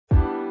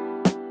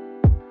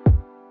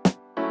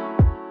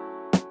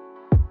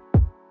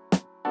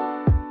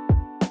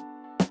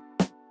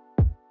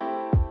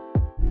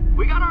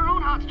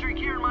hot streak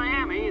here in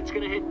Miami. It's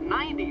gonna hit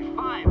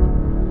 95.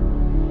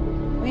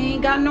 We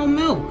ain't got no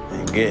milk.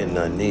 Ain't getting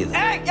none neither.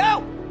 Hey, yo!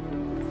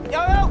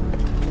 Yo!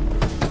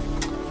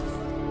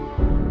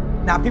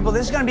 Now, people,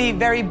 this is gonna be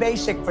very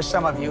basic for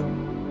some of you.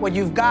 What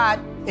you've got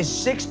is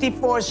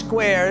 64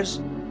 squares,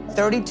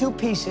 32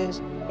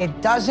 pieces.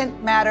 It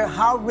doesn't matter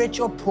how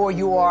rich or poor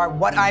you are,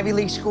 what Ivy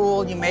League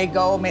school you may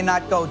go, may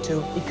not go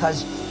to,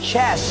 because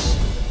chess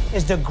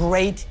is the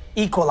great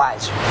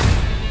equalizer.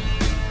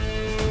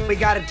 We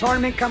got a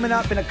tournament coming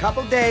up in a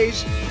couple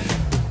days,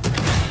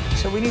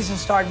 so we need to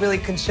start really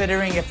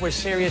considering if we're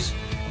serious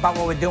about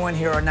what we're doing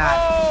here or not.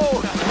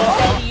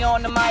 Daddy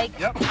on the mic,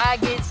 I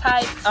get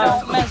hyped,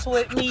 don't mess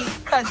with me,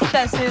 cause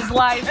chess is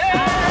life.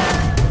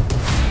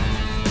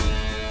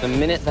 The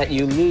minute that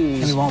you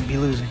lose, We won't be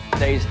losing.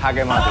 there's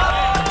Hangin.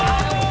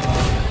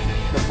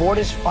 The board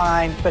is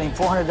fine spending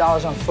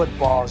 $400 on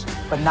footballs,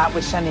 but not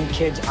with sending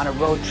kids on a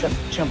road trip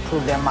to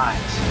improve their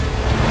minds.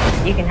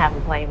 You can have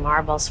them playing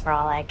marbles for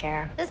all I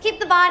care. Just keep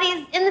the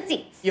bodies in the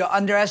seats. You're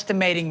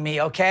underestimating me,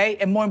 okay?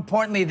 And more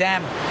importantly,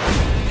 them.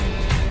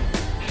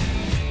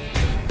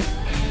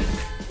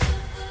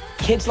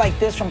 Kids like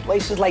this from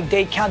places like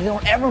Dade County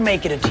don't ever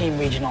make it to team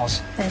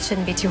regionals. Then it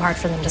shouldn't be too hard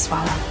for them to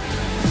swallow.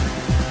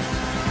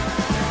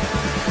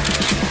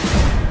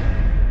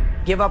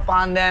 Give up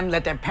on them,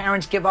 let their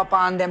parents give up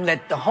on them,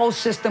 let the whole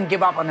system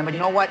give up on them. But you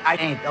know what? I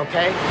ain't,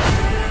 okay?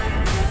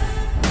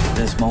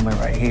 This moment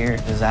right here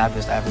is the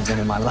happiest I've ever been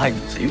in my life.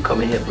 So you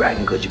come in here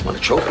bragging because you won a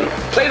trophy.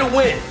 Play to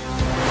win.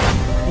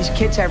 These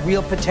kids have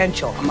real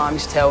potential. My mom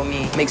used to tell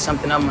me, make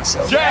something of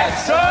myself.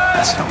 Jackson!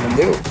 That's something to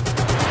do.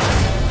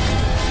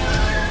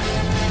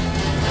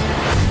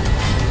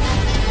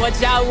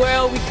 Watch out,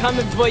 world, we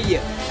coming for you.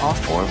 All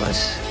four of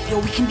us. Yo,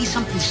 we can be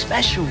something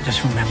special.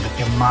 Just remember,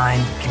 your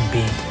mind can be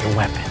your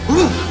weapon.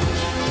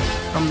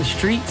 From the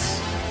streets,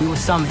 we were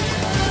summoned.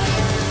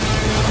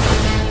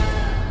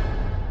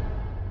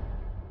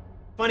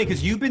 Funny,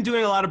 because you've been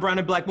doing a lot of brown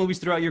and black movies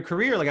throughout your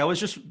career. Like I was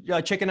just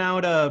checking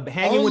out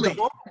Hangin with the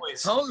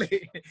Homeboys.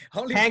 Only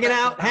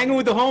Hanging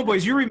with the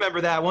Homeboys. You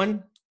remember that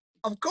one?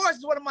 Of course,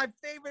 it's one of my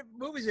favorite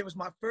movies. It was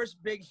my first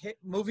big hit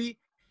movie.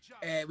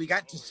 And we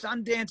got to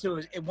Sundance.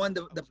 It won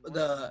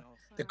the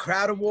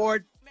Crowd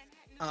Award.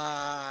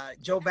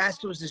 Joe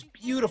Vasquez was this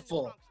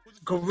beautiful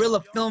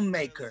guerrilla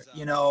filmmaker,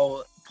 you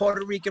know,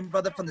 Puerto Rican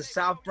brother from the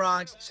South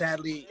Bronx.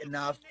 Sadly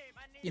enough,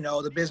 you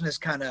know, the business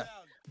kind of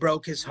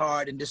broke his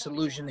heart and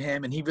disillusioned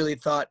him, and he really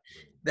thought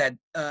that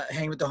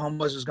Hanging with the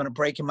Homeboys was going to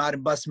break him out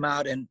and bust him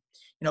out. And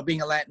you know,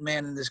 being a Latin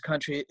man in this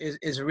country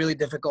is a really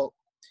difficult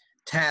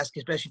task,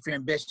 especially if you're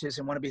ambitious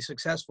and want to be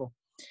successful.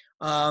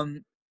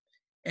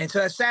 And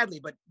so sadly,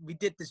 but we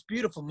did this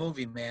beautiful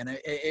movie, man.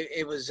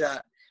 It was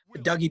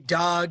Dougie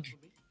Doug.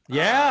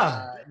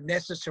 Yeah.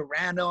 Nessa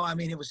Serrano. I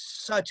mean, it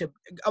was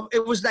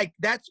it was like,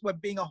 that's what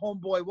being a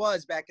homeboy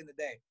was back in the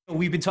day.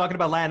 We've been talking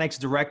about Latinx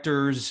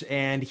directors,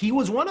 and he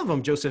was one of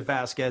them, Joseph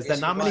Vasquez, that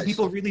not many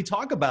people really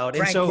talk about.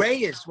 Franc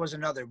Reyes was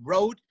another.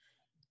 Wrote,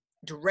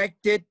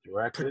 directed,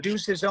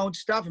 produced his own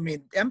stuff. I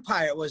mean,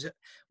 Empire was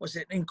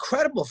an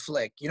incredible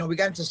flick. You know, we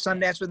got into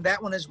Sundance with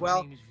that one as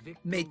well.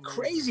 Made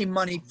crazy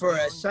money for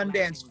a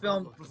Sundance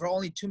film for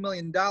only $2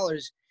 million.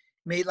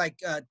 Made like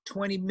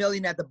 $20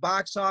 million at the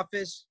box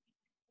office.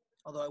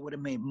 Although I would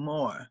have made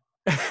more.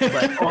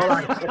 But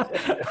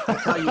I'll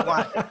tell you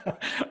why.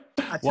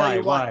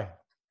 Why?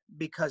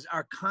 Because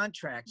our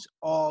contracts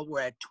all were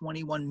at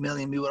 21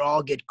 million. We would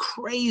all get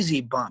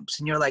crazy bumps.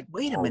 And you're like,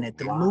 wait a minute,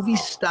 the movie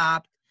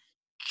stopped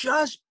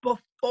just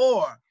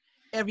before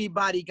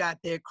everybody got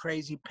their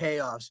crazy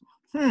payoffs.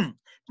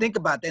 Think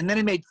about that. And then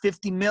it made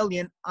 50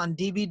 million on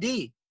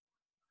DVD.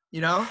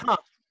 You know?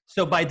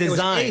 So by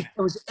design.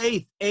 It was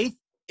eighth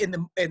in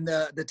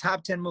the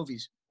top 10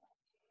 movies.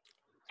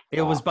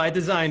 It was by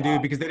design,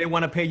 dude, because they didn't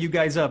want to pay you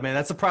guys up, man.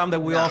 That's the problem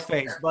that we all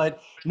face.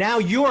 But now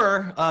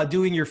you're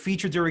doing your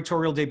feature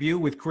directorial debut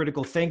with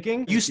Critical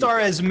Thinking. You star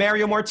as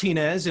Mario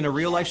Martinez in a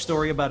real-life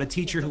story about a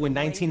teacher who in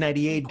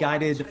 1998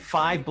 guided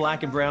 5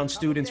 black and brown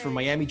students from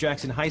Miami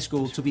Jackson High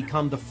School to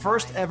become the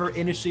first ever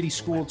inner-city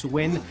school to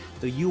win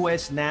the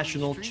U.S.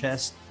 National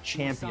Chess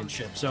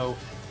Championship. So,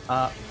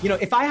 you know,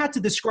 if I had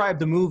to describe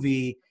the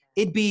movie,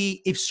 it'd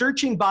be if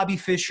Searching Bobby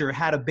Fischer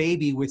had a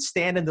baby with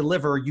Stand and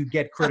Deliver, you'd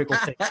get Critical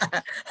Thinking.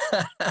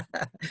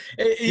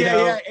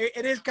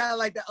 It is kind of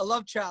like a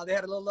love child. They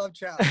had a little love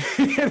child.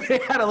 They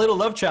had a little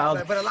love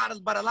child, but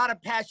a lot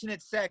of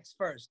passionate sex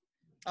first.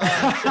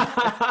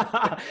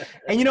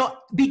 And you know,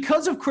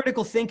 because of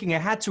Critical Thinking, I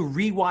had to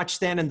rewatch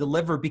Stand and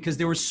Deliver because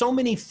there were so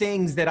many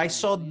things that I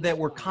saw that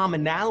were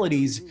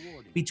commonalities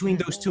between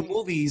those two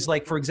movies.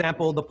 Like, for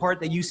example, the part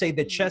that you say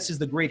that chess is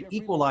the great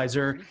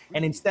equalizer,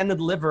 and in Stand and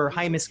Deliver,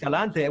 Jaime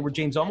Escalante, Edward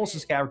James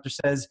Olmos's character,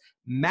 says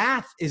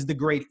math is the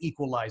great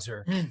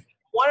equalizer.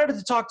 Wanted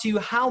to talk to you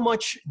how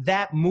much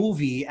that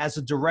movie, as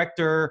a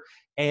director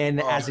and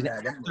as an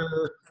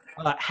actor,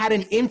 had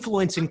an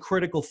influence in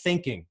critical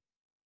thinking.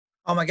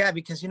 Oh my God,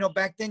 because, you know,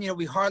 back then, you know,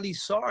 we hardly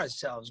saw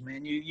ourselves,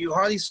 man. You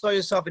hardly saw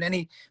yourself in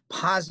any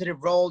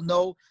positive role,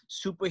 no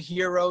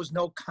superheroes,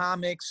 no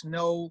comics,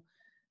 no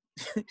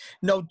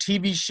no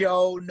TV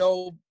show,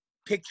 no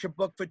picture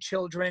book for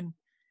children,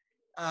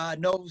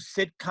 no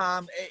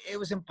sitcom. It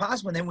was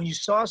impossible. And then when you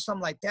saw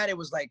something like that, it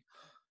was like,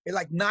 it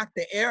like knocked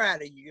the air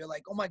out of you. You're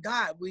like, oh my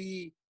God,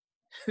 we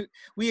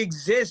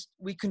exist,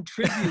 we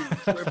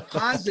contribute, we're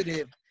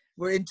positive,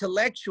 we're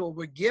intellectual,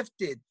 we're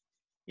gifted.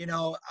 You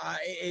know,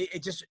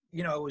 it just,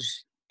 you know, it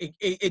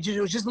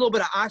was just a little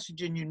bit of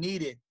oxygen you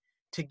needed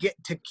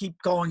to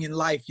keep going in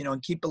life, you know,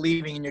 and keep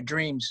believing in your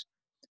dreams.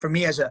 For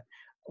me, as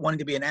wanting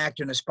to be an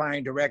actor, an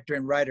aspiring director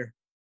and writer.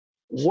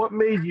 What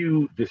made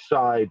you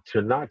decide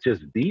to not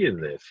just be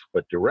in this,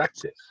 but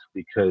direct this?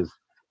 Because,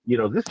 you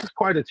know, this is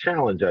quite a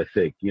challenge, I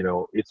think. You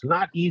know, it's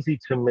not easy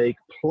to make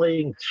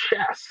playing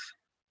chess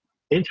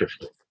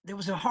interesting. There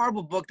was a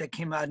horrible book that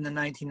came out in the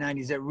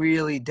 1990s that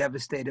really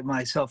devastated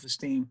my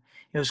self-esteem.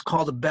 It was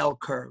called The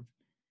Bellcurve.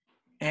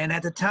 And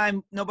at the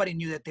time, nobody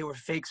knew that they were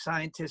fake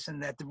scientists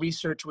and that the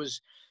research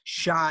was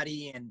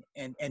shoddy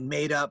and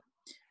made up.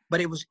 But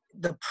it was,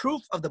 the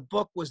proof of the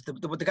book was,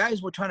 what the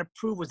guys were trying to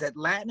prove was that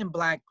Latin and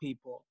Black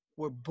people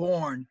were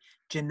born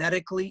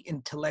genetically,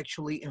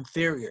 intellectually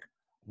inferior.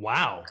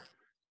 Wow.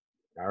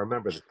 I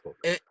remember this book.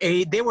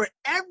 They were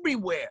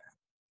everywhere.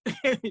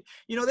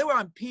 You know, they were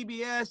on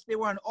PBS, they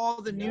were on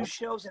all the news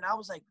shows, and I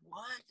was like,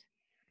 what?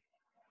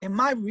 Am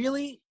I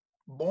really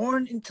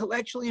born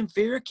intellectually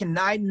inferior? Can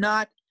I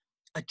not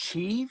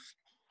achieve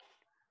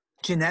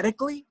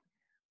genetically?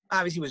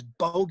 Obviously it was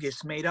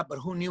bogus, made up, but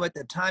who knew at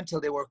the time till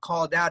they were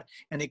called out,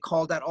 and they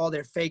called out all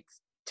their fake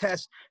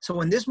tests. So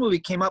when this movie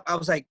came up, I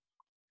was like,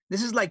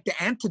 this is like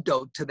the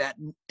antidote to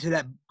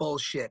that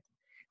bullshit.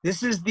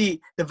 This is the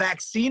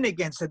vaccine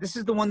against it. This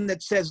is the one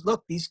that says,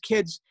 look, these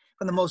kids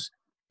from the most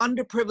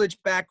underprivileged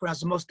backgrounds,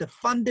 the most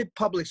defunded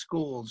public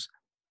schools,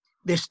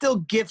 they're still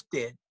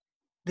gifted.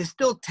 They're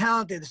still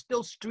talented. They're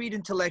still street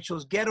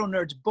intellectuals, ghetto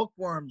nerds,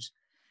 bookworms.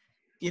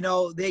 You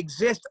know, they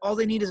exist. All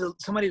they need is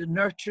somebody to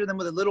nurture them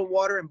with a little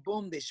water, and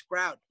boom, they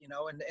sprout, you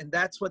know, and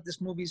that's what this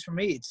movie is for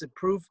me. It's the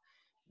proof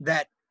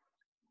that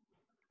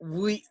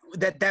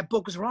that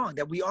book was wrong,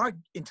 that we are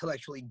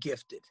intellectually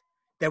gifted,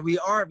 that we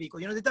are equal.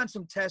 You know, they've done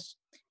some tests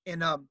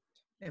in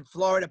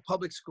Florida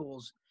public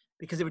schools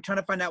because they were trying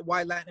to find out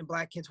why Latin and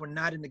Black kids were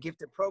not in the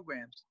gifted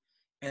programs.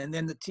 And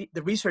then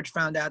the research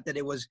found out that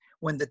it was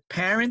when the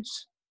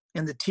parents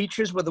and the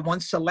teachers were the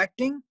ones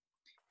selecting,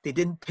 they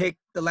didn't pick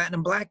the Latin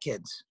and Black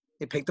kids.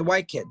 They picked the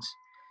white kids.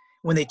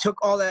 When they took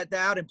all that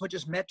out and put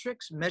just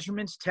metrics,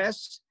 measurements,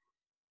 tests,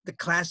 the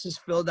classes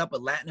filled up with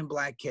Latin and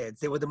Black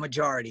kids. They were the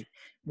majority.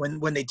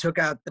 When they took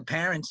out the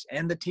parents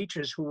and the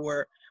teachers who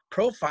were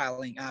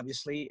profiling,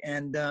 obviously,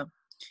 and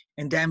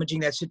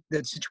damaging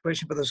that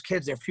situation for those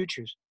kids, their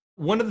futures.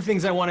 One of the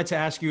things I wanted to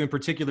ask you in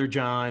particular,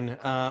 John,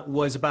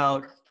 was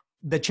about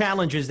the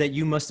challenges that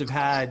you must have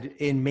had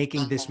in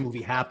making this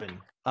movie happen.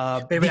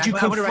 Baby,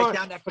 I want to write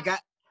down. I forgot.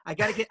 I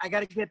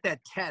gotta get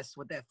that test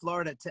with that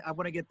Florida. I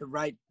want to get the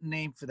right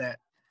name for that.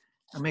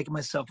 I'm making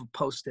myself a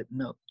post-it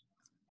note.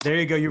 There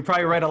you go. You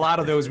probably write a lot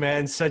of those,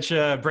 man. Such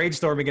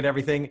brainstorming and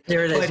everything.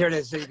 There it is. Here it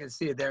is. So you can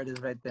see it. There it is,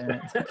 right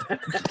there.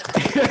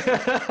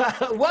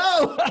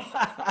 Whoa!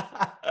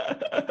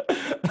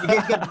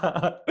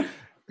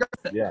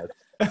 Yes.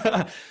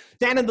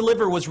 Stand and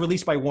Deliver was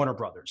released by Warner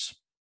Brothers.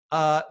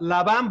 La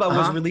Bamba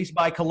was released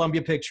by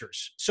Columbia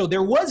Pictures. So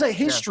there was a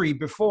history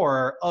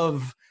before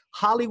of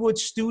Hollywood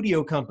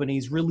studio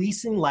companies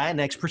releasing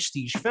Latinx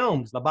prestige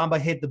films. La Bamba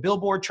hit the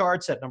Billboard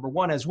charts at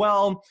 #1 as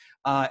well.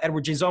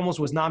 Edward J. Zomos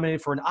was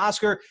nominated for an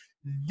Oscar.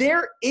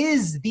 There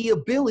is the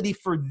ability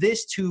for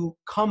this to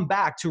come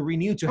back, to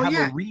renew, to have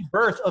a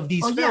rebirth of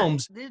these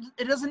films. Yeah.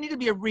 It doesn't need to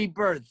be a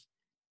rebirth.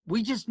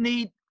 We just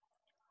need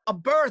a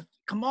birth.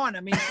 Come on. I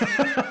mean,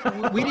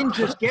 we didn't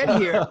just get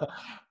here.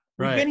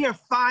 We've been here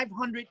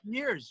 500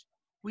 years.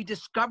 We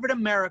discovered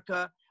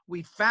America.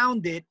 We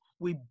found it.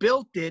 We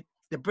built it.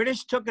 The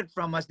British took it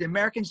from us. The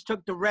Americans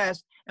took the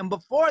rest. And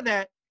before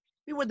that,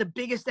 we were the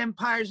biggest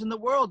empires in the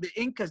world. The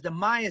Incas, the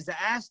Mayas,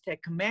 the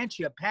Aztec,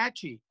 Comanche,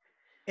 Apache.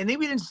 And then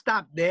we didn't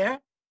stop there.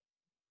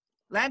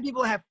 Latin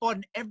people have fought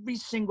in every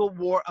single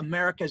war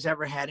America's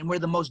ever had. And we're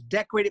the most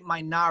decorated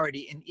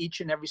minority in each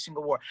and every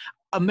single war.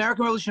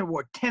 American Revolutionary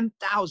War,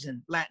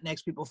 10,000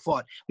 Latinx people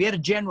fought. We had a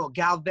general,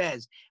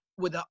 Galvez,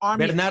 with an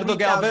army Bernardo of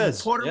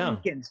Galvez.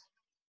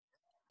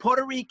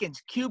 Puerto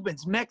Ricans,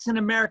 Cubans, Mexican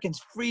Americans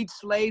freed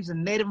slaves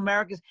and Native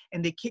Americans,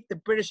 and they kicked the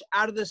British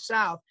out of the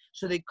South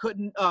so they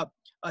couldn't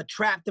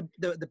trap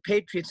the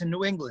Patriots in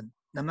New England.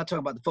 I'm not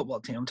talking about the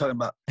football team. I'm talking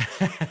about,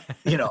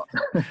 you know,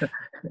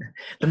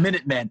 the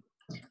Minutemen.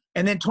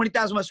 And then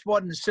 20,000 was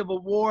fought in the Civil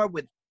War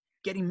with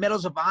getting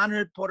medals of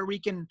honor. Puerto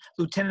Rican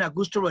Lieutenant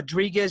Augusto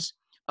Rodriguez,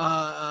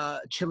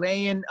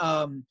 Chilean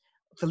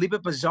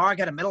Felipe Bazar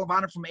got a Medal of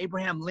Honor from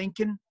Abraham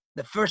Lincoln.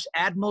 The first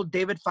Admiral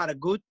David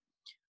Farragut.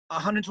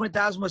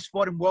 120,000 was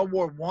fought in World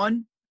War I.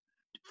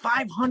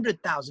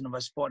 500,000 of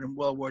us fought in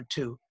World War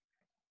II.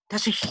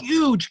 That's a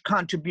huge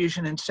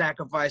contribution and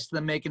sacrifice to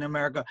the Making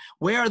America.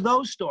 Where are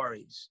those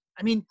stories?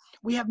 I mean,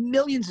 we have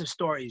millions of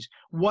stories.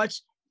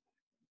 What's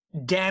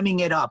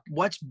damming it up?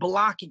 What's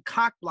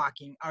cock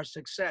blocking our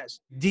success?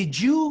 Did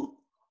you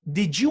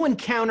did you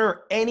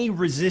encounter any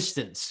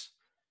resistance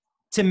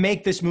to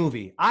make this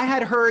movie? I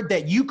had heard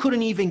that you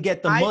couldn't even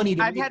get the money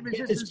to I've had get this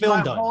resistance film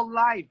my done. whole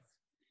life.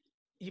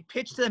 You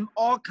pitch them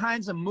all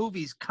kinds of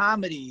movies,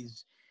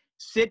 comedies,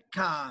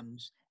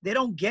 sitcoms. They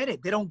don't get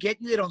it. They don't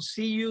get you. They don't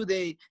see you.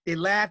 They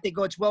laugh. They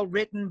go, it's well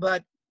written,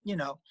 but you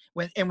know,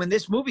 when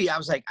this movie, I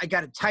was like, I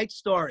got a tight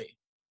story.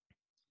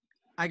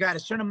 I got a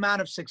certain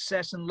amount of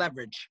success and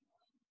leverage.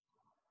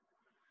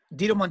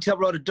 Dito Montiel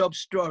wrote a dope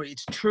story.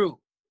 It's true.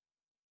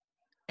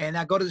 And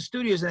I go to the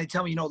studios and they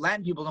tell me, you know,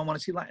 Latin people don't want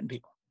to see Latin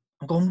people.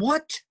 I'm going,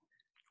 what?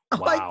 I'm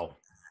wow. Like,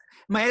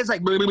 my head's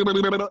like, blah, blah, blah,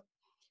 blah, blah.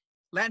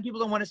 Latin people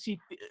don't want to see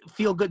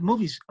feel-good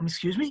movies. I mean,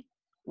 excuse me?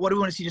 What do we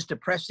want to see? Just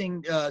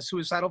depressing,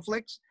 suicidal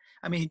flicks?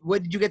 I mean, where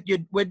did you get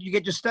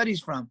your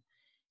studies from?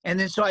 And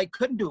then so I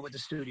couldn't do it with the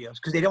studios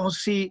because they don't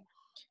see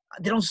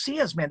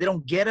us, man. They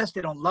don't get us.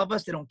 They don't love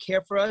us. They don't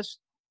care for us.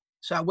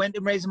 So I went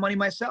and raised the money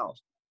myself.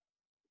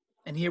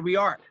 And here we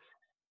are.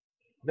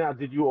 Now,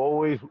 did you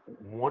always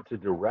want to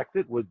direct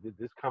it? Did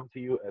this come to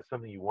you as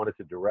something you wanted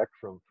to direct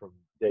from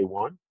day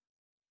one?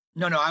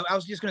 No, I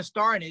was just going to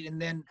star in it,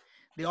 and then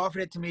they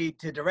offered it to me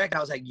to direct. I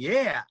was like,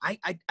 yeah,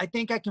 I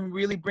think I can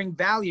really bring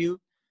value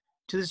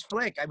to this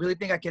flick. I really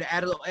think I could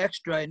add a little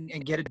extra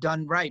and get it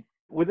done right.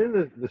 Within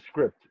the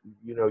script,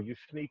 you know, you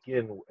sneak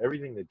in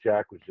everything that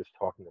Jack was just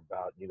talking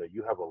about. You know,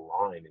 you have a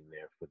line in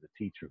there for the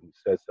teacher who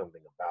says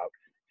something about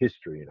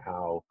history and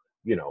how,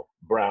 you know,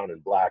 brown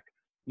and black,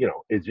 you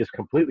know, is just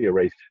completely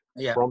erased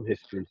from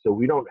history. So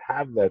we don't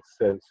have that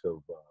sense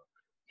of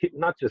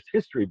not just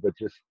history, but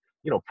just,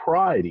 you know,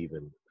 pride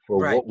even for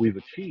what we've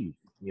achieved.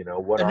 You know,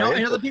 what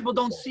and other people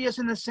don't see us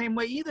in the same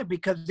way either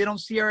because they don't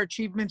see our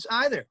achievements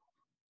either.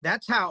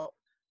 That's how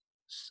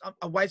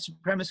a white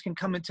supremacist can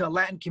come into a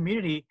Latin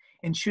community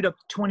and shoot up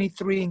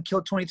 23 and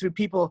kill 23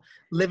 people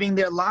living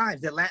their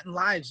lives, their Latin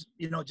lives,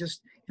 you know,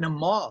 just in a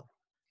mall.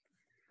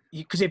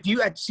 Because if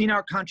you had seen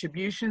our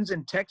contributions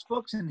in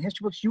textbooks and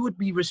history books, you would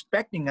be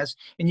respecting us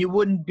and you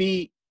wouldn't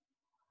be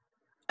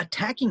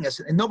attacking us.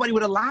 And nobody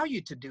would allow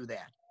you to do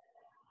that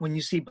when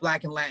you see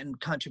Black and Latin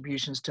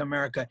contributions to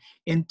America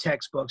in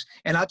textbooks.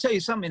 And I'll tell you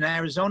something, in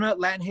Arizona,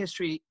 Latin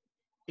history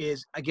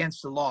is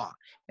against the law.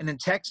 And in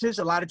Texas,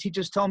 a lot of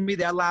teachers told me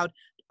they're allowed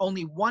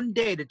only one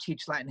day to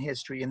teach Latin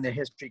history in their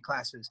history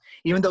classes,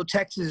 even though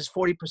Texas is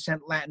 40%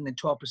 Latin and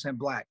 12%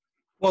 Black.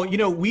 Well, you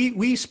know,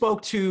 we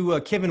spoke to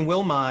Kevin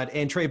Wilmot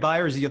and Trey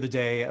Byers the other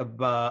day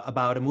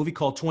about a movie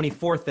called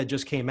 24th that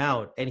just came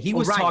out, and he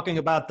was talking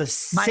about the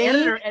same. My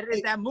editor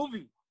edited that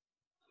movie.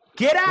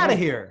 Get out of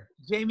here.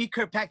 Jamie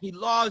Kirkpatrick, he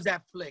loves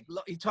that flick.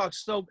 He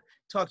talks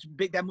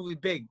big, that movie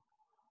big.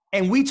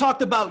 And we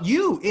talked about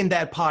you in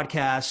that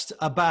podcast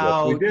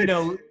about, you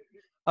know,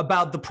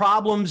 about the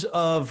problems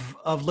of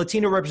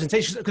Latino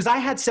representation. Because I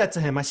had said to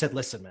him, I said,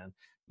 listen, man,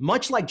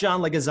 much like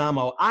John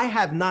Leguizamo, I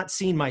have not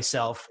seen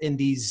myself in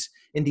these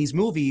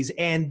movies.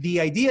 And the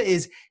idea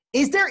is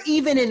there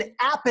even an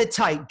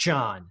appetite,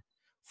 John,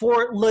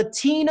 for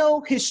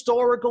Latino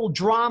historical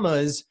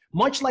dramas,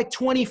 much like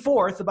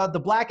 24th, about the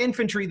Black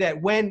infantry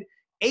that went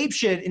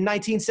apeshit in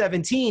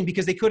 1917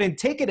 because they couldn't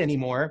take it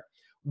anymore?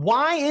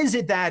 Why is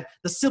it that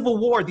the Civil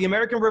War, the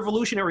American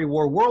Revolutionary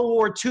War, World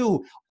War II,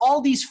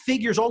 all these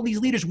figures, all these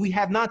leaders we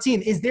have not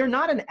seen, is there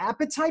not an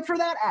appetite for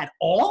that at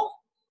all?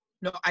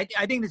 No, I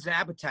think there's an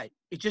appetite.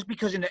 It's just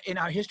because in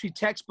our history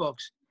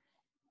textbooks,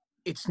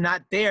 it's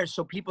not there.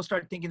 So people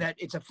start thinking that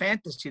it's a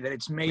fantasy, that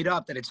it's made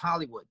up, that it's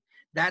Hollywood.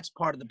 That's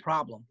part of the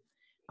problem.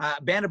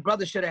 Band of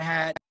Brothers should have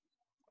had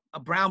a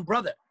brown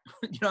brother.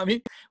 You know what I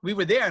mean? We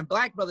were there, and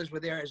Black brothers were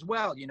there as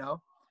well, you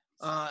know.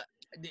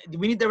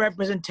 We need the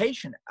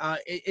representation.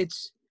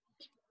 It's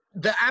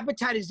the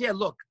appetite is there.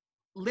 Look,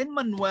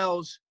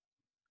 Lin-Manuel's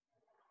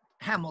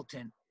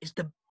Hamilton is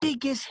the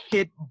biggest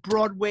hit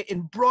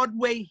in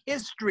Broadway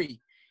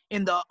history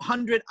in the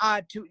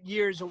 100-odd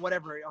years or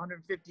whatever,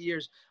 150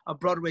 years of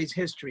Broadway's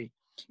history.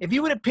 If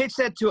you would have pitched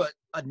that to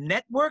a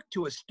network,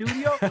 to a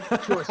studio,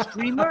 to a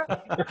streamer,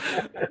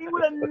 he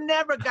would have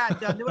never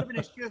got done. They would have been,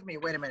 excuse me,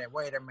 wait a minute.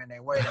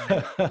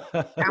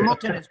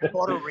 Hamilton is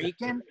Puerto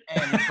Rican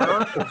and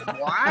Burke is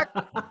Black.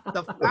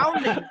 The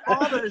founding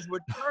fathers were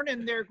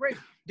turning their graves.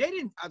 They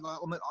didn't,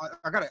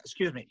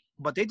 excuse me,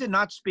 but they did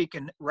not speak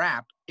in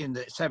rap in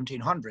the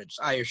 1700s,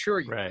 I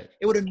assure you. Right.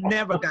 It would have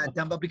never got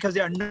done, but because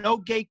there are no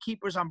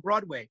gatekeepers on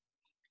Broadway,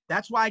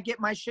 that's why I get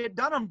my shit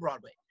done on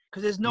Broadway,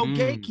 because there's no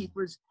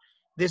gatekeepers.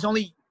 There's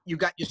only, you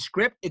got your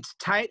script, it's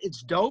tight,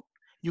 it's dope,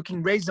 you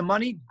can raise the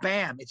money,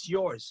 bam, it's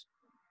yours.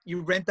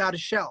 You rent out a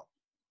shell.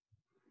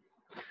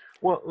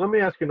 Well, let me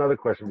ask you another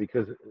question,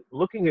 because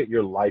looking at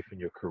your life and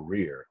your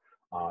career,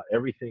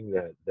 everything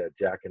that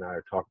Jack and I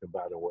are talking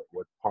about and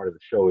what part of the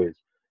show is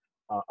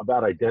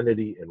about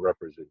identity and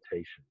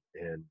representation.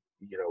 And,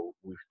 you know,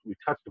 we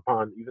touched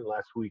upon, even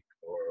last week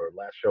or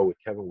last show with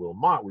Kevin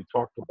Wilmot, we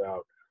talked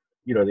about,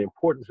 you know, the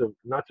importance of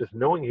not just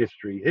knowing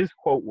history. His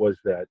quote was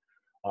that,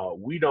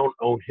 we don't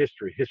own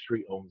history,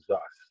 history owns us.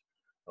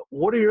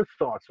 What are your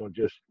thoughts on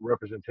just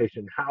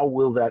representation? How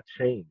will that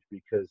change?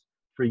 Because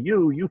for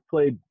you, you've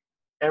played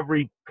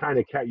every kind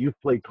of cat. You've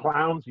played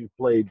clowns, you've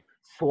played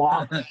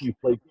slots, you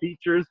played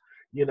features,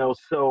 you know,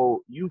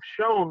 so you've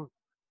shown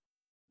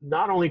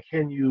not only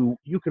can you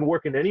can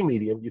work in any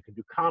medium, you can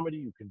do comedy,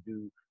 you can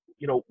do,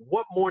 you know,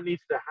 what more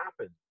needs to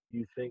happen, do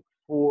you think,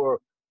 for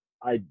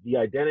the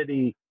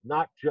identity,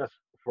 not just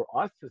for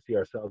us to see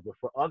ourselves, but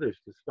for others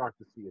to start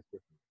to see us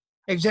differently?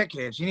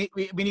 Executives.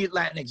 We need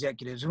Latin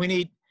executives. We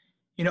need,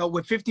 you know,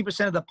 with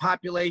 50% of the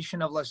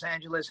population of Los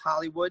Angeles,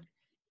 Hollywood,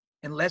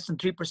 and less than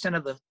 3%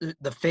 of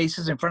the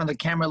faces in front of the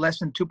camera, less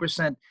than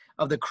 2%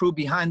 of the crew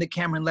behind the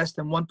camera, and less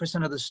than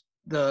 1% of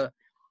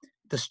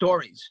the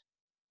stories.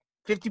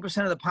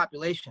 50% of the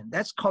population.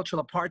 That's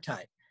cultural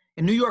apartheid.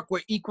 In New York,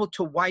 we're equal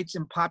to whites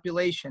in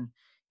population,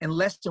 and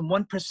less than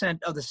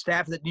 1% of the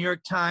staff at the New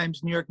York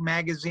Times, New York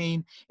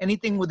Magazine,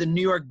 anything with a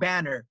New York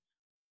banner.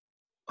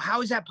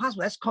 How is that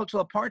possible? That's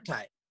cultural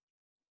apartheid.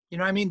 You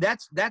know what I mean?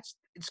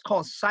 It's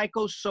called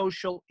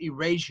psychosocial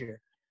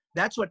erasure.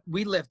 That's what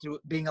we live through,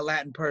 being a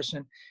Latin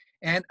person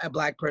and a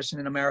Black person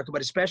in America,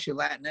 but especially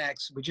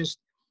Latinx. We're just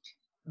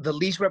the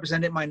least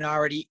represented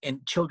minority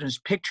in children's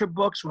picture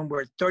books when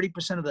we're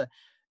 30% of the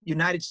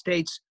United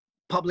States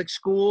public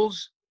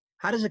schools.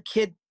 How does a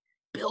kid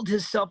build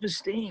his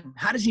self-esteem?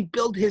 How does he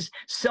build his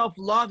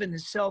self-love and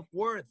his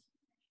self-worth?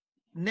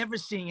 Never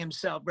seeing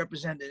himself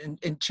represented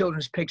in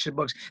children's picture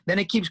books. Then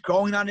it keeps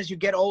growing on as you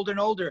get older and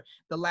older,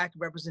 the lack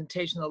of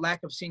representation, the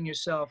lack of seeing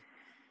yourself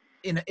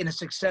in a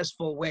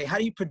successful way. How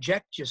do you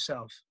project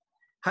yourself?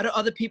 How do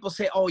other people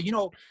say, oh, you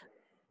know,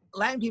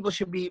 Latin people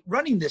should be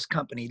running this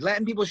company.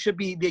 Latin people should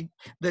be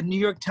the New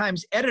York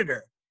Times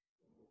editor.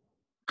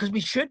 Because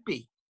we should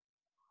be.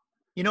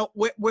 You know,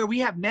 where we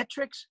have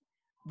metrics,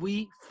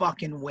 we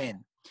fucking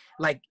win.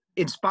 Like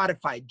in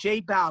Spotify,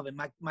 J Balvin,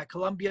 my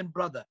Colombian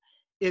brother,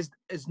 is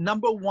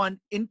 #1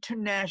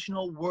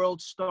 international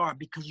world star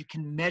because you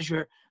can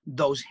measure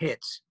those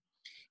hits.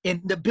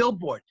 In the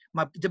Billboard,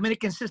 my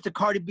Dominican sister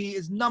Cardi B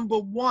is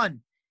 #1.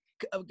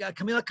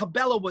 Camila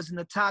Cabello was in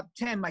the top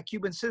 10, my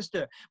Cuban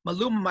sister.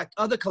 Maluma, my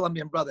other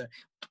Colombian brother.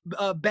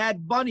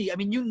 Bad Bunny, I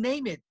mean, you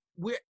name it.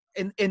 We're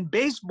in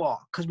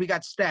baseball, because we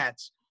got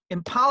stats.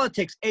 In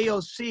politics,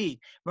 AOC,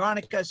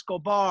 Veronica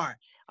Escobar,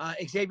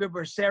 Xavier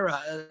Becerra,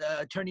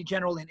 Attorney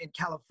General in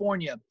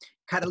California,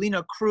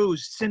 Catalina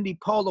Cruz, Cindy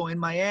Polo in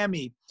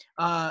Miami,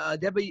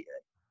 Debbie,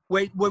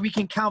 where we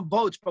can count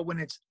votes, but when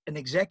it's an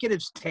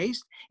executive's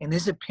taste and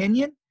his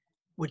opinion,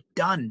 we're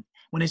done.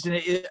 When it's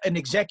an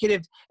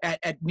executive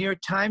at New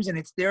York Times and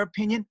it's their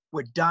opinion,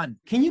 we're done.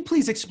 Can you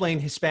please explain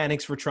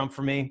Hispanics for Trump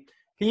for me?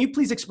 Can you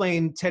please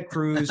explain Ted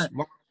Cruz?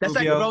 That's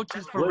Rubio? like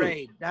roaches for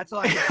Raid. That's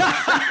all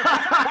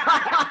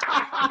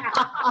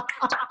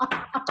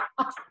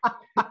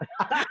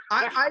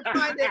I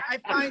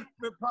find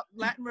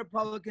Latin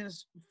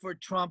Republicans for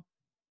Trump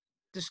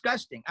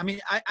disgusting. I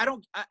mean, I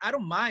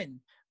don't mind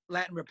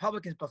Latin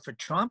Republicans, but for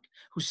Trump,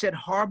 who said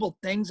horrible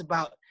things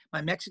about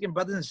my Mexican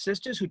brothers and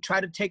sisters, who try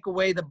to take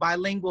away the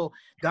bilingual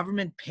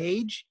government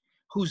page,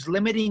 who's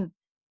limiting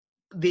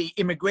the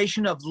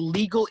immigration of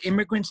legal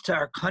immigrants to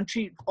our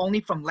country only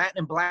from Latin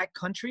and Black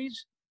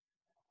countries,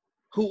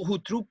 who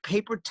threw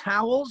paper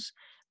towels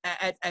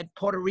at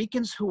Puerto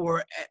Ricans who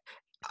were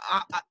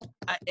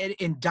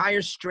in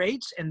dire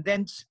straits, and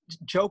then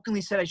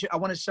jokingly said, I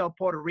want to sell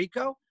Puerto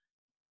Rico.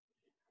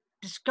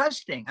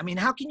 Disgusting. I mean,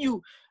 how can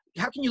you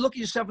look at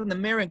yourself in the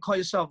mirror and call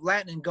yourself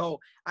Latin and go,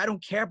 I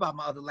don't care about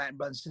my other Latin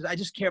brothers, I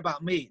just care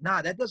about me?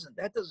 Nah, that doesn't,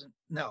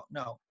 no.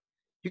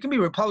 You can be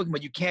Republican,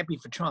 but you can't be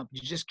for Trump. You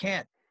just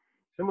can't.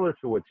 Similar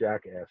to what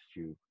Jack asked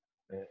you,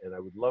 and I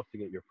would love to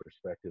get your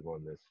perspective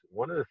on this.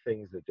 One of the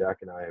things that Jack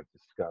and I have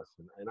discussed,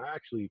 and I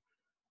actually,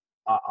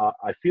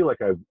 I feel like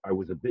I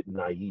was a bit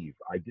naive.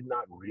 I did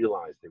not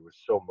realize there was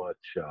so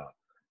much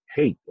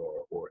hate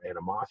or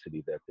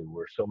animosity, that there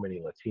were so many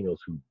Latinos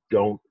who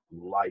don't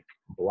like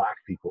Black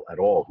people at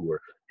all, who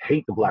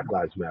hate the Black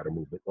Lives Matter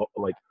movement.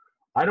 Like,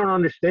 I don't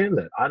understand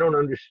that. I don't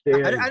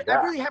understand that.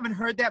 I really haven't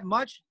heard that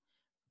much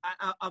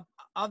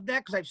of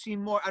that, because I've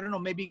seen more. I don't know,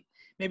 maybe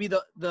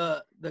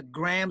the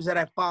grams that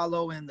I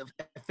follow and the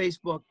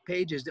Facebook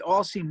pages, they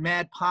all seem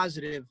mad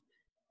positive.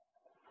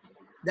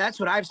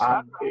 That's what I've seen.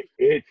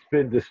 It's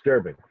been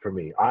disturbing for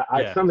me.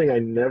 It's something I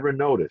never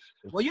noticed.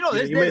 Well, you know,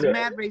 there's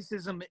mad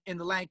racism in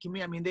the Latin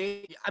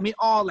community. I mean,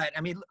 all that.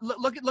 I mean,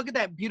 look at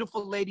that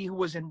beautiful lady who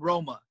was in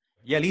Roma.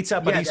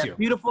 Yalitza Aparicio. That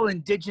beautiful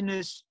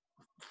indigenous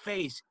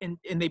face, and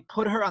they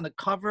put her on the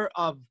cover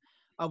of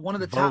one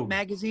of the top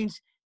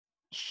magazines.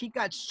 She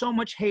got so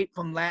much hate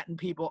from Latin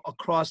people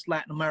across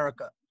Latin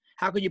America.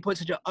 How could you put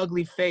such an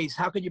ugly face?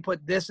 How could you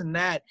put this and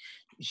that?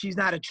 She's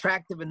not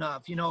attractive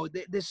enough. You know,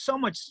 there's so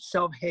much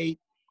self-hate,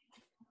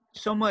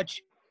 so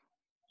much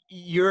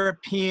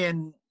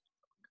European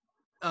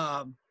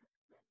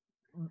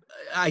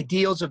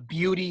ideals of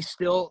beauty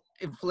still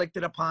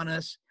inflicted upon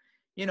us.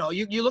 You know,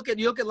 you look at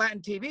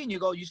Latin TV and you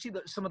go, you see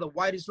some of the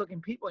whitest looking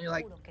people, and you're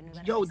like,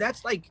 yo,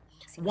 that's like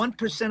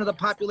 1% of the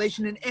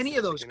population in any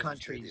of those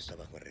countries.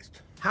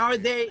 How are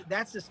they?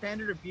 That's the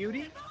standard of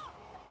beauty.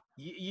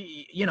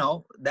 You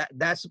know,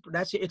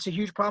 it's a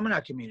huge problem in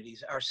our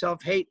communities. Our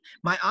self-hate.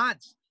 My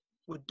aunts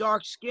with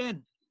dark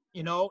skin,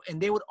 you know, and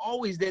they would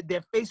always,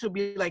 their face would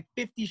be like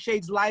 50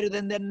 shades lighter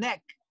than their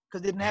neck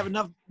because they didn't have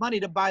enough money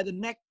to buy the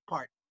neck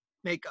part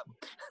makeup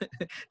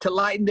to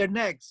lighten their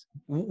necks.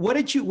 What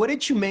did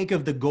you make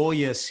of the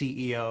Goya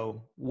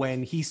CEO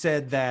when he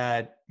said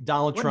that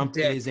Donald Trump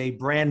is a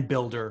brand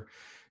builder?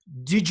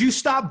 Did you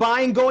stop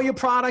buying Goya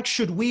products?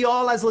 Should we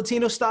all as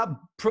Latinos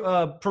stop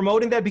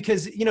promoting that?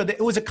 Because, you know,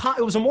 it was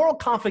a moral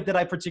conflict that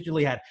I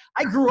particularly had.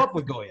 I grew up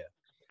with Goya.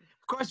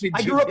 Of course we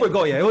I grew up with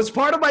Goya. It was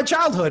part of my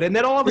childhood. And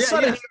then all of a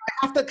sudden, yeah.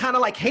 I have to kind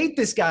of like hate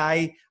this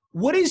guy.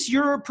 What is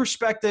your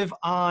perspective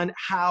on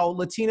how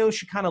Latinos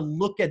should kind of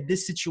look at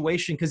this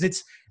situation? Because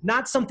it's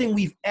not something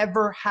we've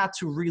ever had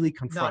to really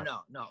confront.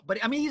 No. But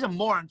I mean, he's a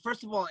moron.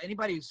 First of all,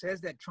 anybody who says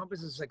that Trump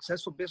is a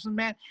successful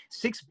businessman,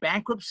 6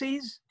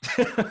 bankruptcies.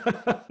 They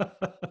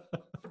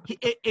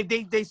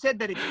said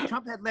that if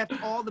Trump had left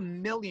all the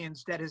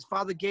millions that his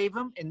father gave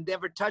him and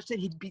never touched it,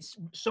 he'd be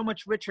so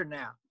much richer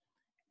now.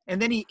 And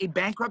then he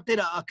bankrupted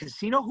a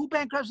casino. Who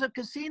bankrupts a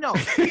casino?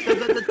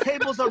 The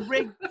tables are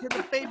rigged to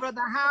the favor of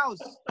the house.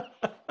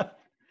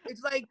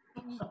 It's like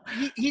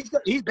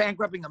he's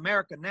bankrupting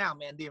America now,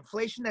 man. The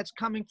inflation that's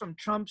coming from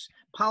Trump's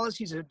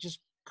policies are just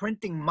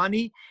printing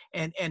money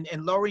and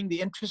lowering the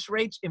interest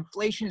rates.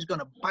 Inflation is going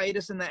to bite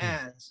us in the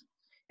ass.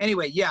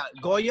 Anyway, yeah,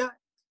 Goya,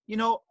 you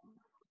know,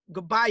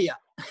 goodbye,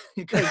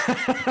 because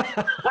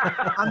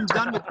I'm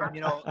done with them.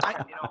 You know,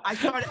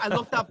 I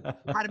looked up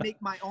how to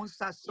make my own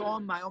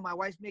sazon. My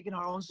wife's making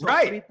her own sofrito.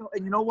 Right.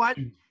 And you know what?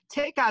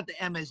 Take out the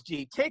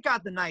MSG. Take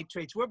out the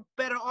nitrates. We're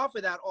better off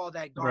without all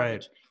that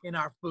garbage in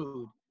our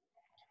food.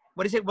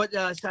 What is it? What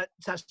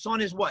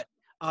sazon is what?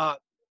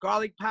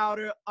 Garlic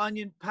powder,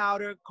 onion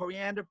powder,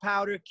 coriander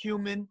powder,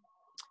 cumin.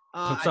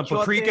 Some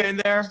paprika in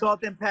there.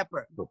 Salt and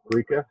pepper.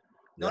 Paprika?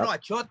 No,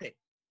 achote.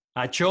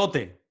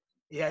 Achote.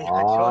 Yeah,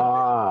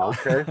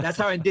 okay.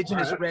 That's our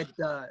indigenous red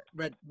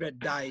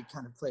dye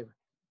kind of flavor.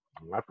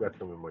 I've got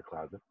some in my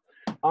closet.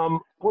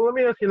 Well, let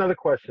me ask you another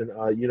question.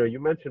 You know, you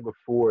mentioned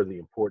before the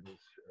importance,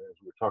 as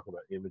we were talking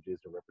about images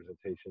and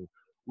representation.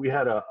 We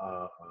had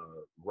a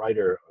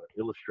writer,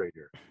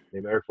 illustrator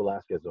named Eric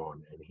Vasquez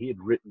on, and he had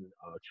written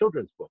a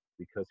children's book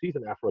because he's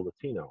an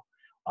Afro-Latino,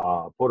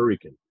 Puerto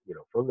Rican, you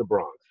know, from the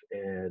Bronx,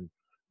 and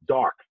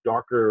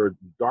darker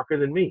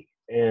than me.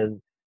 And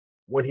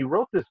when he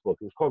wrote this book,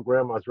 it was called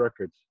Grandma's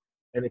Records,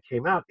 and it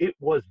came out. It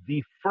was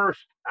the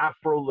first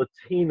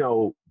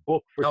Afro-Latino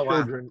book for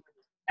children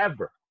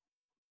ever.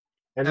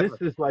 And this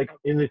is like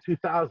in the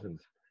 2000s.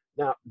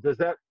 Now, does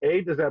that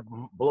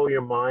blow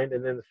your mind?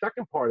 And then the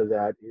second part of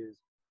that is,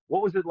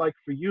 what was it like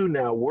for you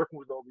now working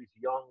with all these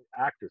young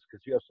actors?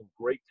 Because you have some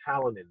great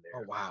talent in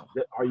there. Oh, wow.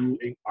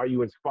 Are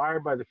you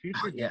inspired by the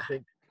future? Do you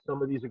think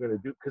some of these are going to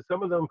do? Because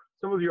some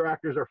of your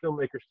actors are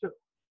filmmakers too.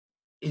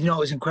 You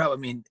know, it's incredible. I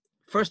mean,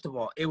 first of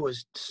all, it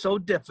was so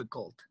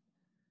difficult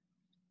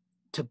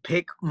to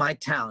pick my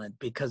talent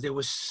because there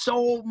was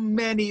so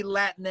many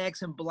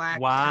Latinx and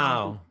Black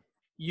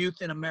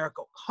youth in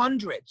America,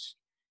 hundreds.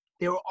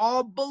 They were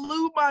all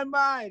blew my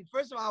mind.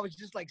 First of all, I was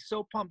just like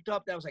so pumped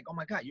up that I was like, oh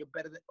my God, you're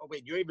better than, oh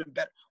wait, you're even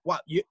better. Wow,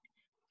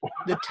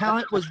 the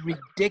talent was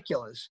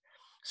ridiculous.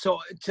 So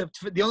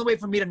the only way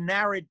for me to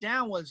narrow it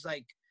down was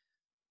like,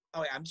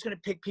 oh, I'm just gonna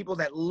pick people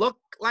that look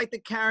like the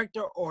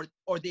character or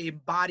they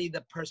embody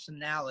the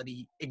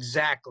personality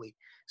exactly.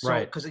 So,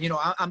 because you know,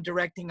 I'm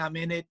directing, I'm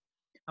in it,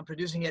 I'm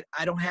producing it.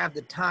 I don't have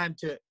the time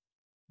to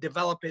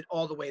develop it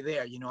all the way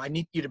there. You know, I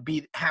need you to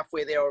be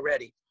halfway there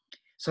already.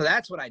 So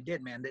that's what I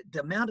did, man. The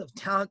amount of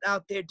talent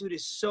out there, dude,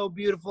 is so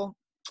beautiful.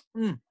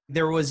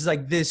 There was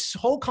like this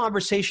whole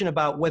conversation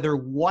about whether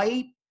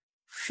white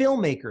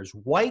filmmakers,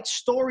 white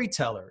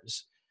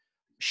storytellers,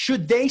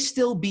 should they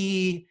still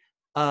be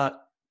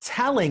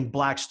telling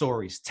Black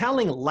stories,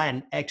 telling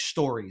Latinx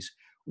stories?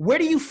 Where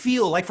do you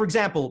feel, like, for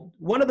example,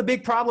 one of the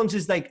big problems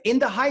is like In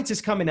the Heights is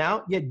coming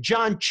out, yet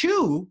John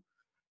Chu,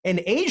 an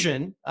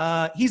Asian,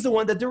 he's the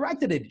one that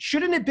directed it.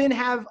 Shouldn't it been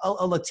have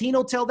a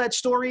Latino tell that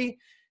story?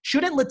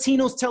 Shouldn't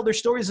Latinos tell their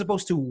stories as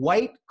opposed to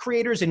white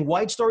creators and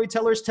white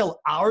storytellers tell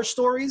our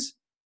stories?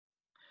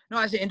 No,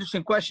 that's an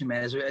interesting question,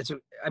 man.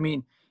 I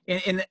mean,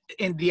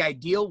 in the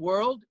ideal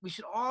world, we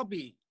should all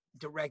be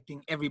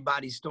directing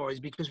everybody's stories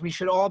because we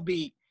should all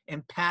be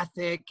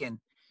empathic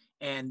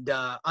and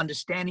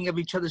understanding of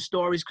each other's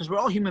stories because we're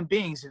all human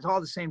beings. It's all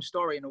the same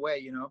story in a way,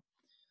 you know.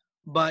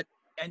 But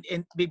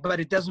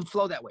it doesn't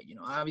flow that way, you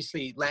know.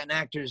 Obviously,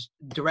 Latin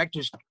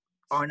directors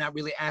are not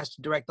really asked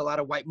to direct a lot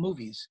of white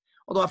movies.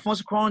 Although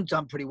Alfonso Cuarón's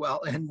done pretty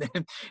well,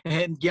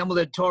 and Guillermo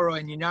del Toro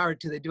and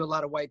Iñárritu, they do a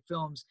lot of white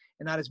films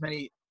and not as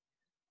many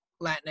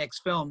Latinx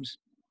films.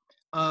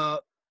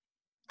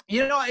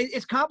 You know,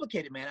 it's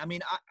complicated, man. I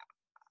mean,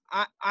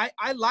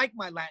 I like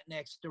my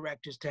Latinx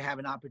directors to have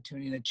an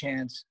opportunity and a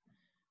chance,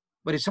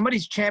 but if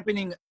somebody's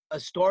championing a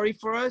story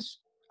for us,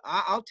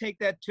 I'll take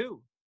that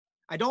too.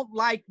 I don't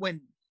like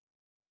when,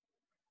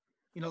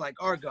 you know, like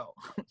Argo,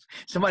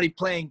 somebody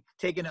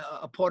taking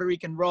a Puerto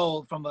Rican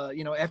role from a,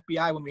 you know,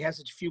 FBI when we have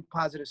such few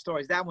positive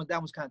stories. That one's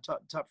kind of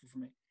tougher for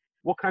me.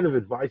 What kind of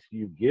advice do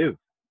you give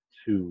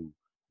to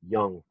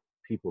young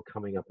people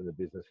coming up in the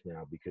business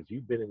now, because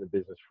you've been in the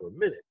business for a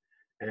minute,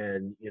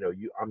 and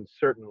I'm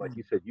certain, like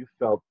you said, you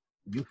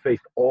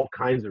faced all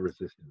kinds of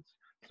resistance.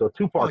 So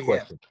two-part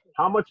question: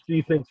 how much do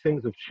you think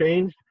things have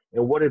changed,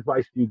 and what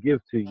advice do you give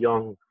to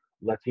young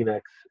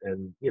Latinx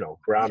and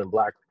brown and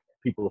black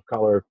people of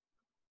color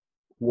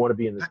who want to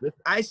be in this business?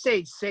 I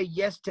say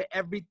yes to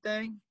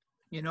everything.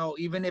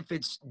 Even if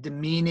it's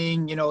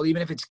demeaning,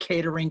 even if it's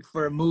catering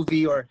for a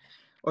movie or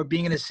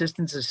being an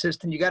assistant,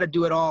 you got to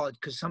do it all,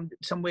 because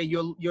some way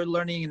you're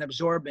learning and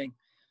absorbing,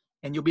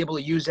 and you'll be able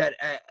to use that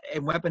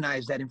and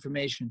weaponize that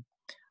information.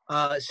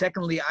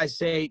 Secondly, I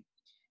say,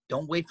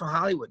 don't wait for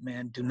Hollywood,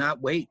 man. Do not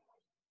wait.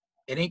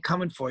 It ain't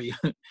coming for you.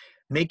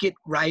 Make it,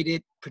 write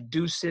it,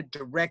 produce it,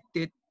 direct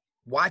it,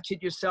 watch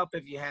it yourself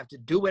if you have to.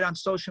 Do it on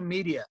social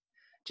media.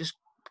 Just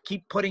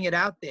keep putting it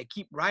out there.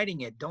 Keep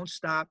writing it. Don't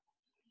stop.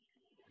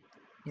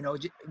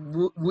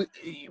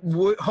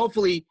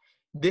 Hopefully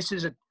this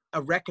is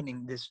a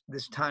reckoning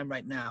this time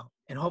right now,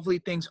 and hopefully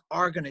things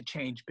are going to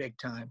change big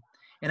time.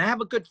 And I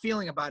have a good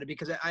feeling about it,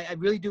 because I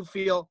really do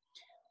feel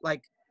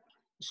like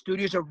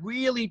studios are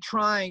really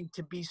trying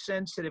to be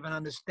sensitive and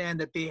understand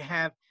that they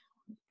have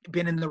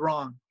been in the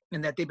wrong,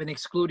 and that they've been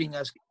excluding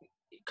us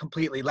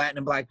completely, Latin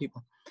and black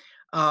people.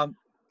 And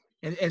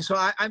so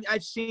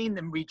I've seen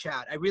them reach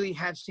out. I really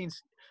have seen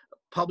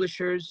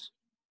publishers,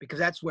 because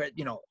that's where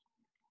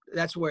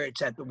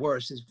it's at the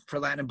worst, is for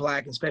Latin and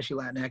black, and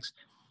especially Latinx.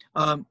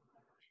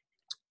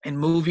 And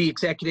movie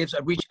executives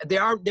are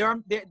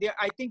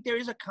I think there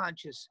is a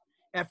conscious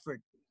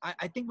effort.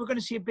 I think we're going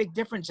to see a big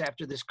difference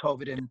after this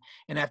COVID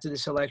and after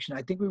this election.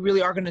 I think we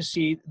really are going to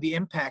see the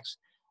impacts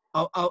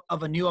of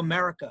a new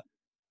America,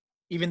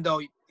 even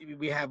though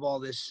we have all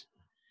this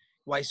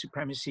white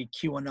supremacy,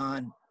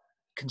 QAnon,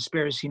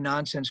 conspiracy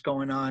nonsense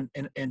going on,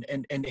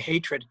 and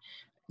hatred,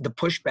 the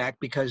pushback,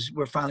 because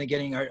we're finally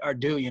getting our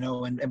due,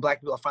 and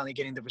black people are finally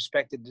getting the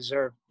respect they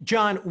deserve.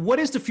 John, what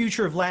is the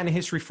future of Latin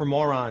history for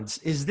morons?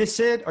 Is this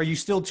it? Are you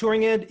still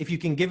touring it? If you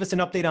can give us an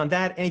update on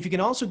that, and if you can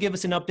also give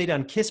us an update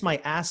on Kiss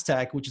My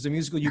Aztec, which is a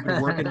musical you've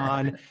been working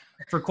on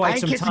for quite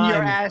some time.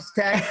 Your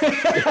Aztec.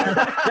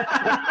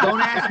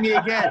 Don't ask me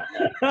again.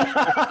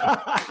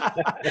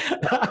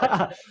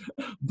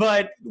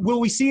 But will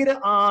we see it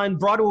on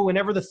Broadway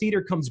whenever the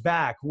theater comes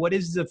back? What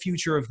is the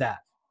future of that?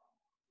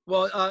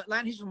 Well,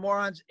 Latin History for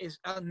Morons is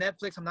on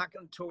Netflix. I'm not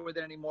going to tour with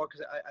it anymore,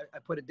 because I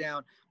put it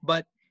down.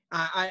 But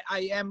I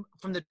am,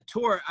 from the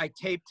tour, I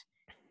taped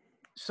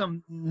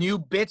some new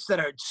bits that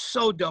are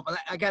so dope.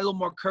 I got a little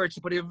more courage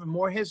to put even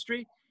more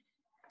history.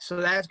 So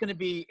there's going to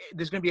be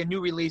a new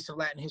release of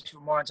Latin History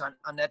for Morons on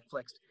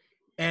Netflix.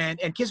 And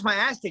Kiss My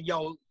Aztec,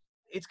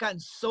 it's gotten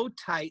so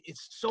tight.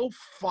 It's so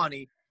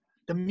funny.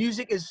 The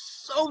music is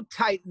so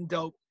tight and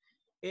dope.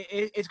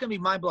 It's going to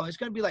be mind-blowing. It's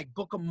going to be like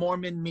Book of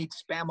Mormon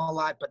meets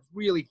Spamalot, but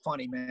really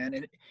funny,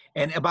 man.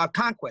 And about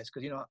conquest,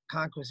 because,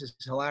 conquest is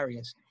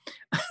hilarious.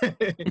 And,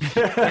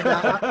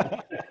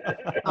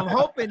 I'm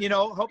hoping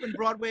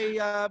Broadway,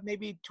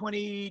 maybe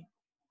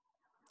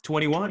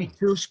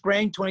 2022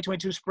 spring.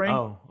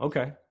 Oh,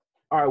 okay.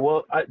 All right.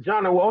 Well,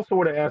 John, I also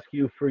want to ask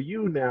you, for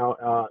you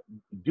now,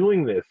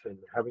 doing this and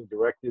having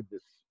directed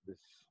this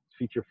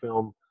feature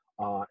film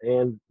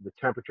and The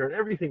Temperature and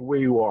everything where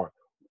you are,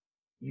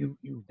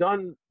 you've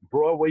done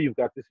Broadway. You've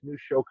got this new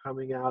show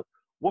coming out.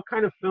 What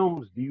kind of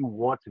films do you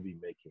want to be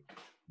making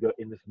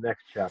in this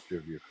next chapter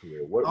of your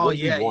career? What do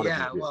you want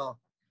to do? Well,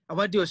 I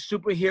want to do a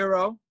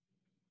superhero.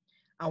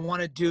 I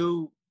want to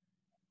do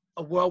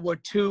a World War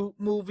II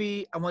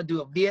movie. I want to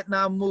do a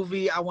Vietnam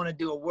movie. I want to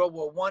do a World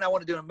War I. I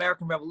want to do an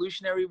American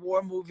Revolutionary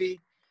War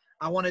movie.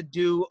 I want to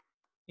do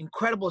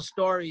incredible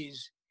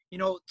stories.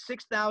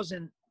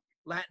 6,000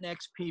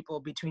 Latinx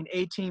people between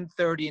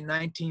 1830 and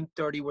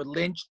 1930 were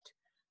lynched,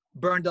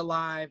 burned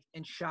alive,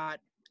 and shot.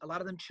 A lot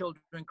of them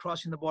children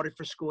crossing the border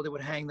for school. They would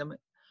hang them.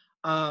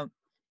 I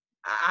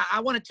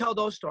want to tell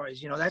those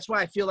stories. That's why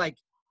I feel like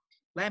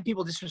Latin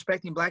people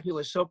disrespecting black people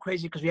is so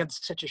crazy, because we have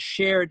such a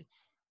shared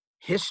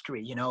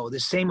history. The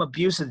same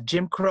abuses.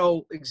 Jim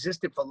Crow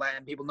existed for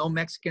Latin people. No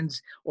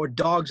Mexicans or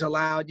dogs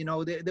allowed.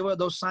 There were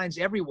those signs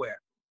everywhere.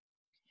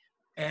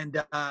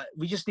 And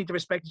we just need to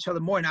respect each other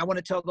more. And I want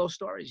to tell those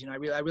stories. I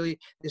really,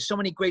 there's so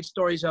many great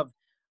stories of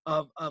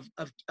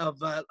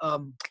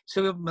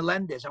Sylvia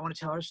Melendez. I want to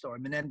tell her story.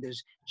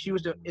 Menendez. She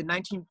was in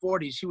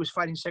 1940s. She was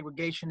fighting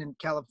segregation in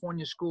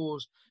California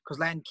schools because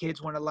Latin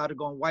kids weren't allowed to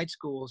go in white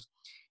schools,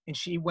 and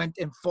she went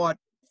and fought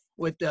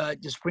with the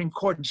Supreme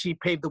Court, and she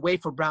paved the way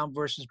for Brown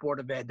versus Board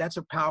of Ed. That's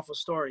a powerful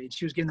story. And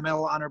she was given the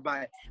Medal of Honor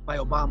by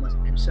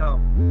Obama himself.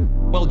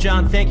 Well,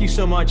 John, thank you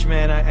so much,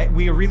 man.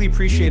 We really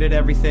appreciated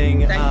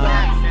everything. Thank you for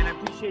having me, man. I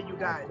appreciate you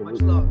guys.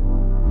 Much love.